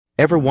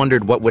Ever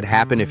wondered what would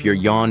happen if your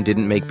yawn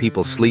didn't make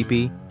people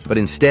sleepy, but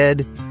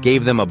instead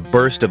gave them a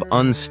burst of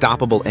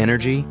unstoppable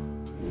energy?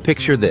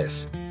 Picture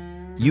this.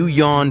 You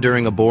yawn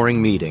during a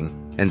boring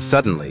meeting, and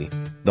suddenly,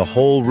 the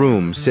whole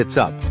room sits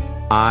up,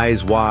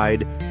 eyes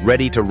wide,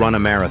 ready to run a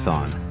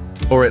marathon,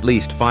 or at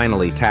least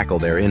finally tackle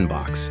their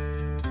inbox.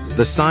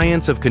 The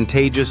science of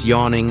contagious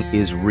yawning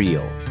is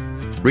real.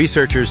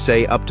 Researchers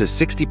say up to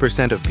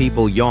 60% of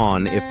people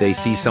yawn if they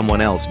see someone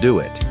else do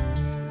it.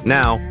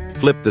 Now,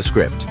 flip the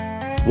script.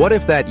 What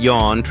if that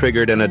yawn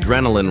triggered an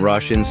adrenaline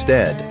rush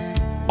instead?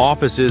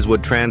 Offices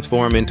would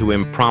transform into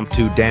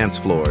impromptu dance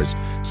floors,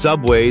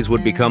 subways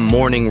would become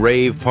morning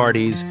rave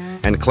parties,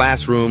 and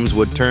classrooms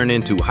would turn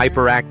into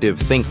hyperactive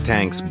think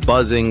tanks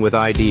buzzing with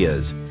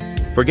ideas.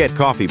 Forget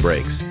coffee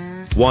breaks.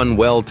 One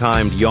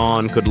well-timed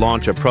yawn could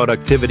launch a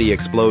productivity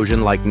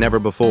explosion like never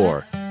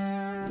before.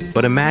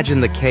 But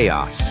imagine the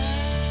chaos.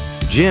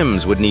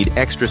 Gyms would need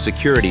extra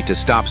security to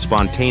stop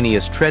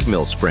spontaneous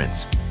treadmill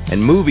sprints,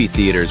 and movie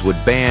theaters would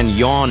ban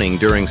yawning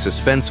during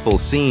suspenseful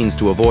scenes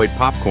to avoid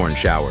popcorn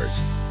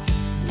showers.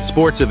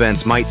 Sports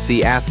events might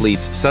see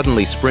athletes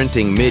suddenly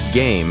sprinting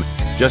mid-game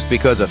just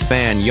because a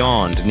fan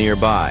yawned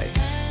nearby.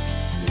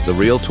 The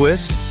real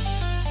twist?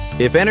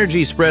 If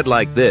energy spread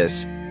like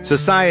this,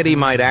 society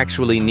might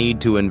actually need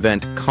to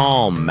invent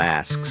calm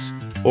masks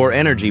or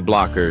energy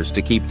blockers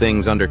to keep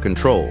things under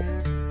control.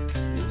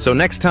 So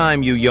next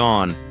time you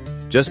yawn,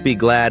 just be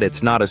glad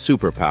it's not a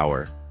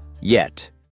superpower. Yet.